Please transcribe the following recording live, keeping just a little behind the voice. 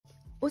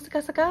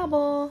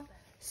Uskasakabo!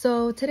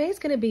 So today's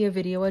going to be a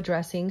video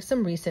addressing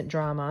some recent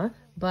drama,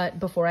 but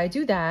before I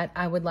do that,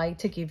 I would like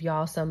to give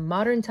y'all some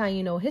modern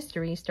Taino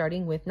history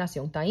starting with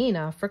Nación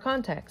Taína for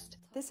context.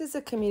 This is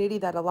a community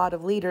that a lot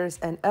of leaders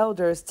and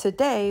elders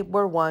today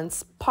were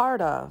once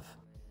part of.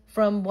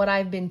 From what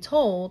I've been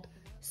told,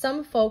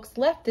 some folks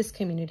left this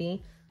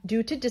community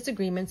due to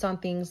disagreements on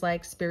things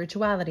like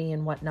spirituality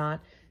and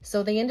whatnot,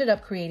 so they ended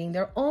up creating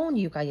their own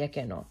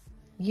Yucayequeno.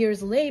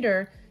 Years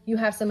later, you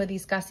have some of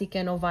these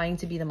caciqueno vying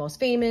to be the most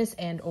famous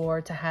and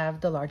or to have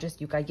the largest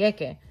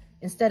yucayeque.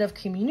 Instead of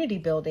community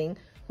building,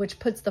 which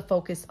puts the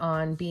focus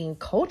on being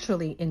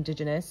culturally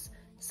indigenous,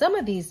 some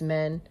of these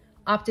men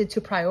opted to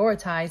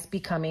prioritize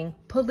becoming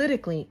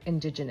politically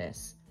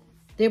indigenous.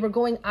 They were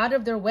going out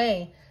of their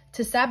way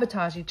to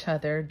sabotage each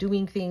other,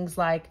 doing things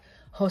like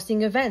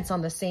hosting events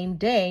on the same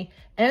day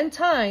and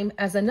time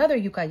as another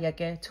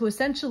yucayeque to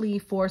essentially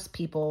force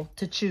people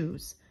to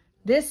choose.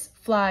 This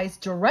flies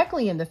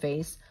directly in the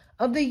face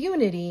of the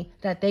unity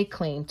that they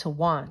claim to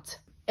want.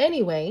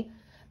 Anyway,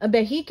 a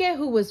Behique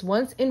who was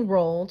once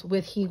enrolled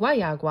with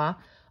Higuayagua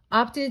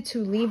opted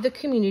to leave the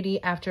community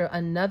after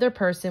another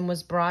person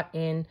was brought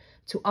in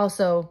to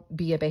also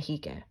be a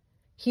Behique.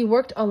 He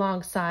worked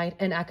alongside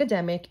an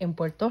academic in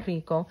Puerto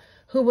Rico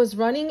who was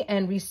running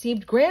and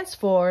received grants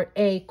for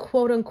a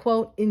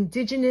quote-unquote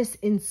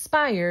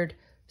indigenous-inspired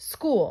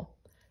school.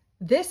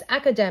 This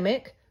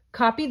academic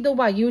copied the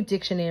Wayu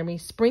dictionary,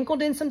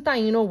 sprinkled in some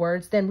Taino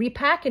words, then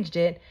repackaged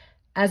it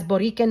as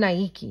Borique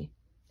Naiki.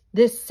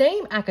 This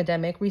same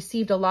academic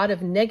received a lot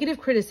of negative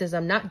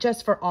criticism, not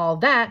just for all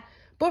that,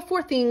 but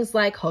for things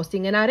like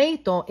hosting an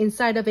areito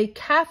inside of a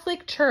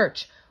Catholic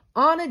church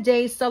on a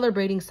day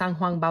celebrating San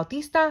Juan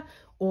Bautista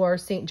or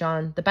St.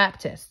 John the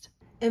Baptist.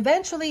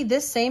 Eventually,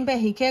 this same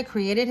Behique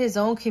created his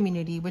own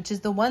community, which is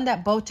the one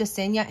that both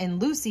Yesenia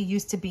and Lucy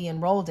used to be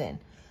enrolled in.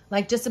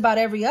 Like just about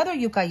every other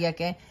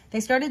yucayeque, they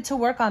started to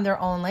work on their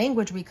own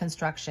language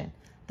reconstruction.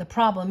 The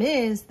problem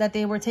is that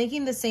they were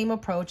taking the same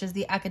approach as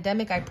the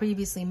academic I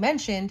previously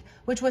mentioned,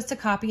 which was to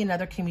copy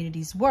another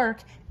community's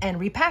work and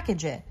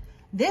repackage it.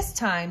 This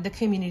time, the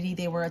community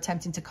they were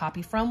attempting to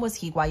copy from was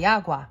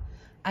Higuayagua.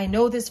 I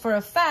know this for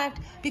a fact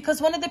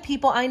because one of the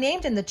people I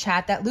named in the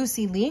chat that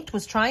Lucy linked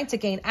was trying to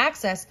gain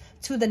access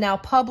to the now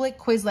public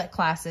Quizlet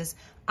classes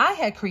I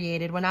had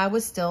created when I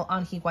was still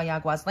on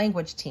Higuayagua's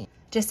language team.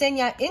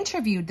 Yesenia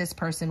interviewed this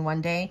person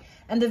one day,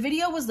 and the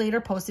video was later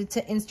posted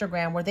to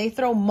Instagram where they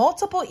throw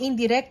multiple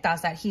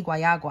indirectas at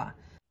Higuayagua.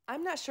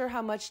 I'm not sure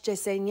how much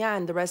Yesenia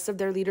and the rest of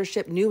their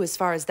leadership knew as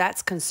far as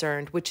that's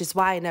concerned, which is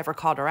why I never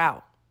called her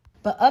out.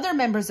 But other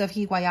members of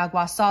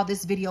Higuayagua saw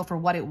this video for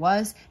what it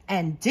was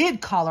and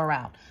did call her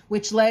out,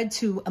 which led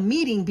to a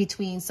meeting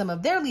between some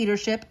of their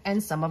leadership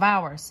and some of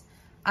ours.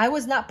 I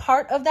was not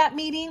part of that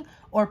meeting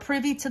or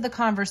privy to the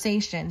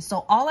conversation,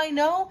 so all I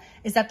know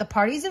is that the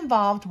parties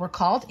involved were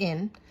called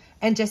in,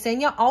 and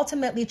Yesenia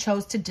ultimately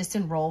chose to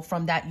disenroll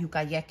from that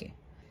yucayeque.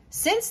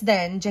 Since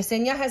then,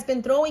 Yesenia has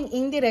been throwing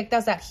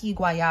indirectas at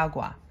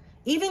Higuayagua,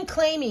 even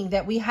claiming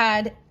that we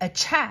had a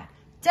chat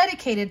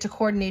dedicated to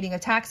coordinating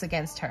attacks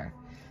against her.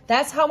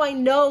 That's how I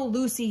know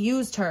Lucy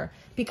used her,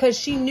 because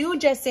she knew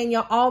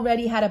Yesenia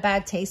already had a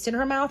bad taste in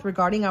her mouth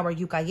regarding our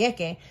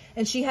yucayeque,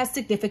 and she has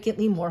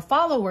significantly more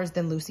followers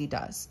than Lucy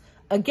does.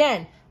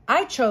 Again,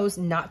 I chose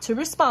not to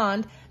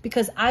respond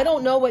because I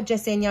don't know what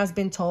Yesenia has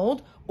been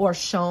told or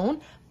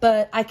shown,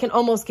 but I can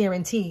almost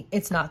guarantee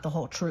it's not the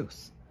whole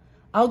truth.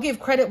 I'll give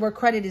credit where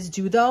credit is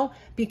due, though,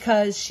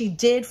 because she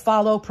did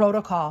follow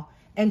protocol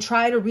and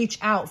try to reach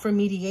out for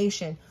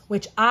mediation,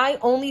 which I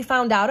only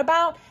found out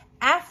about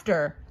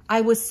after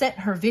I was sent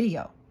her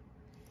video.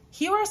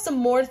 Here are some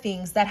more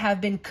things that have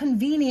been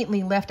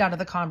conveniently left out of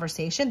the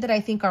conversation that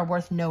I think are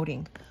worth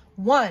noting.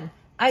 1,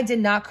 I did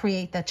not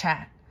create the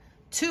chat.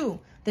 2,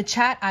 the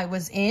chat I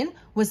was in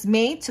was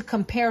made to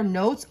compare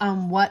notes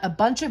on what a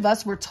bunch of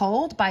us were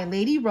told by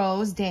Lady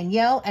Rose,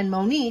 Danielle, and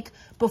Monique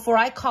before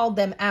I called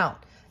them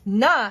out,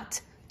 not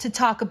to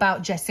talk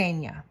about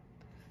Yesenia.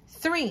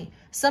 3,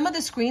 some of the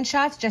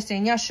screenshots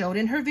Yesenia showed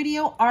in her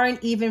video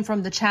aren't even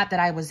from the chat that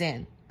I was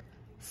in.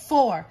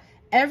 4,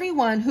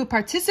 everyone who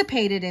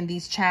participated in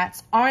these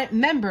chats aren't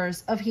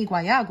members of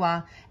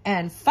Higuayagua.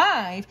 And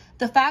 5,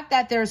 the fact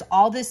that there's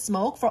all this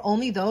smoke for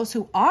only those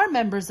who are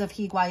members of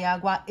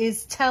Higuayagua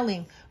is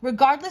telling,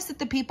 regardless if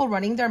the people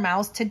running their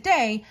mouths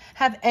today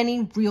have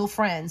any real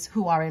friends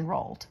who are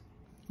enrolled.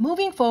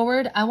 Moving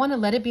forward, I want to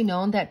let it be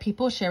known that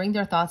people sharing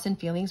their thoughts and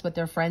feelings with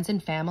their friends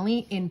and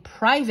family in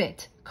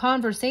private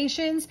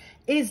conversations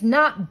is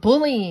not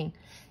bullying.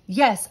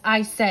 Yes,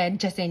 I said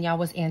Yesenia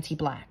was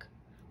anti-Black.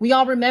 We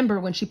all remember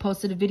when she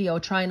posted a video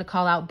trying to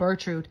call out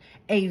Bertrude,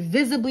 a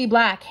visibly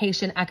Black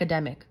Haitian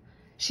academic.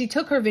 She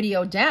took her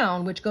video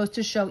down, which goes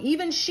to show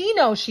even she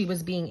knows she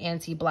was being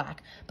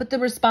anti-Black. But the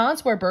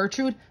response where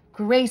Bertrude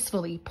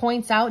gracefully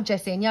points out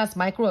Yesenia's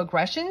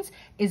microaggressions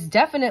is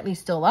definitely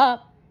still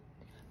up.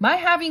 My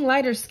having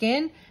lighter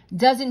skin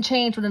doesn't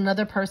change what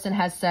another person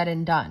has said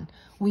and done.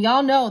 We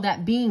all know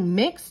that being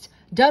mixed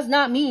does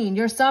not mean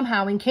you're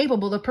somehow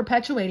incapable of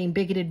perpetuating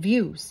bigoted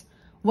views.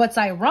 What's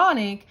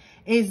ironic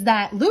is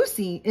that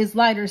Lucy is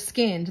lighter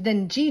skinned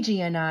than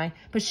Gigi and I,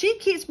 but she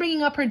keeps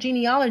bringing up her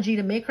genealogy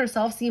to make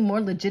herself seem more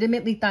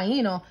legitimately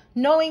Taino,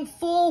 knowing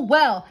full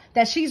well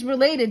that she's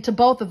related to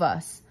both of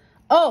us.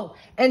 Oh,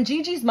 and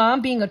Gigi's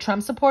mom, being a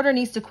Trump supporter,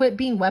 needs to quit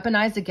being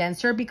weaponized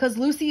against her because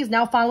Lucy is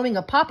now following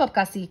a pop-up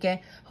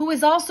cacique who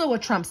is also a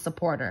Trump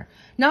supporter.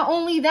 Not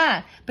only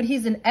that, but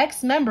he's an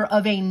ex-member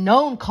of a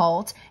known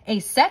cult, a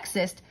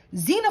sexist,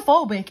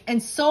 xenophobic,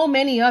 and so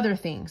many other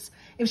things.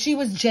 If she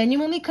was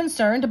genuinely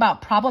concerned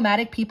about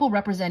problematic people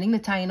representing the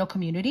Taino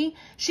community,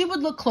 she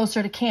would look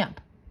closer to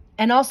camp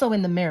and also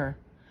in the mirror.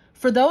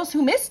 For those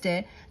who missed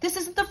it, this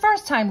isn't the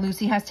first time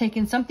Lucy has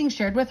taken something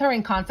shared with her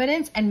in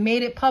confidence and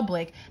made it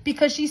public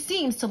because she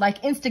seems to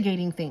like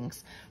instigating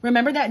things.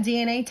 Remember that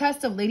DNA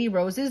test of Lady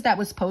Rose's that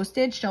was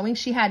posted showing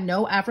she had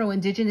no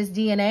Afro-Indigenous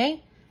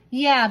DNA?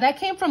 Yeah, that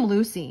came from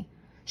Lucy.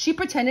 She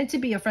pretended to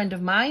be a friend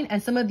of mine,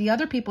 and some of the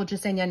other people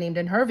Yesenia named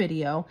in her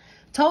video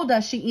told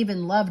us she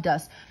even loved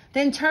us,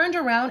 then turned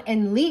around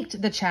and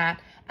leaked the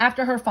chat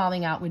after her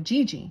falling out with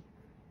Gigi.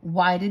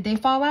 Why did they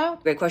fall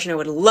out? Great question. I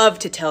would love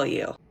to tell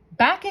you.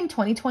 Back in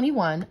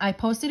 2021, I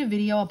posted a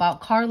video about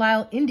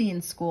Carlisle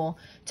Indian School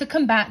to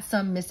combat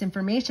some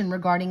misinformation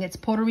regarding its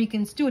Puerto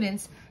Rican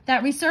students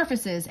that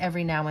resurfaces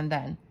every now and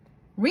then.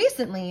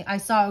 Recently, I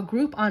saw a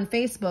group on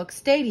Facebook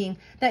stating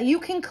that you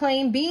can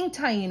claim being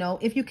Taino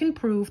if you can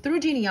prove through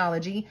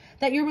genealogy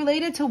that you're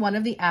related to one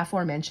of the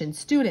aforementioned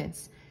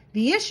students.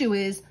 The issue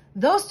is,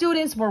 those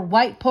students were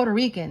white Puerto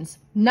Ricans,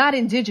 not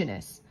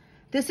indigenous.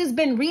 This has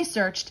been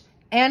researched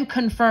and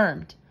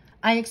confirmed.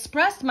 I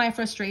expressed my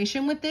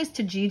frustration with this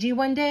to Gigi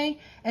one day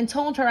and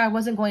told her I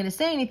wasn't going to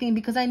say anything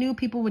because I knew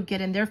people would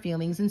get in their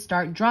feelings and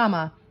start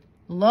drama.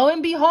 Lo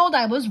and behold,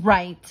 I was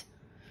right.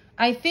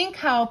 I think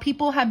how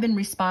people have been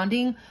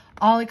responding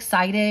all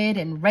excited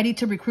and ready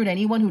to recruit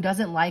anyone who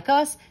doesn't like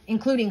us,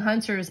 including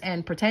hunters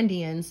and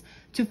pretendians,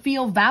 to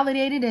feel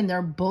validated in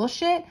their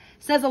bullshit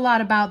says a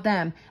lot about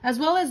them, as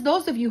well as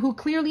those of you who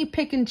clearly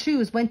pick and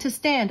choose when to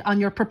stand on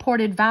your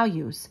purported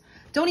values.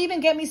 Don't even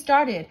get me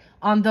started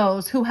on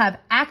those who have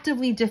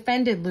actively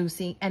defended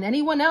Lucy and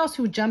anyone else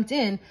who jumped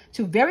in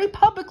to very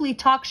publicly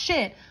talk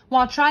shit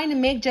while trying to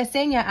make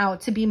Yesenia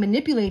out to be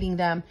manipulating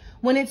them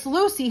when it's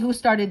Lucy who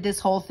started this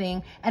whole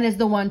thing and is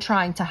the one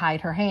trying to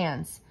hide her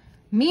hands.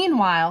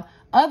 Meanwhile,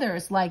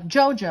 others like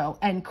Jojo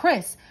and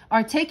Chris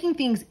are taking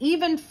things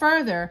even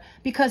further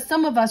because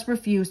some of us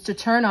refuse to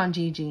turn on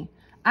Gigi.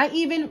 I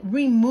even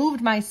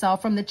removed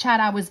myself from the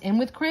chat I was in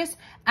with Chris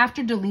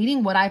after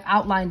deleting what I've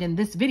outlined in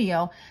this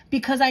video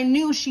because I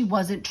knew she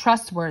wasn't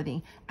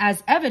trustworthy,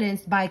 as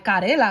evidenced by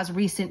Carela's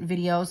recent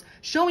videos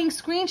showing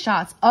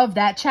screenshots of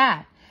that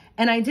chat.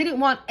 And I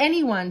didn't want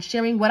anyone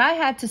sharing what I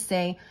had to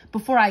say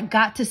before I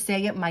got to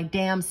say it my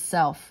damn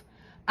self.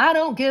 I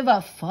don't give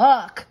a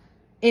fuck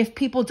if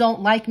people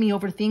don't like me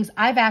over things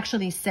I've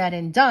actually said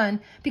and done,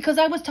 because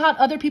I was taught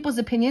other people's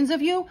opinions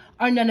of you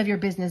are none of your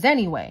business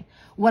anyway.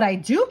 What I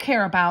do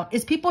care about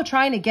is people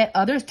trying to get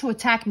others to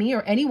attack me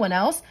or anyone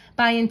else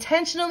by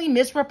intentionally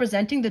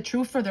misrepresenting the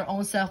truth for their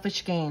own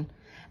selfish gain.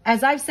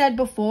 As I've said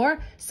before,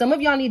 some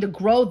of y'all need to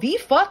grow the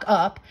fuck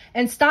up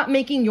and stop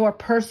making your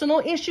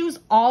personal issues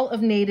all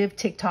of native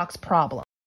TikTok's problem.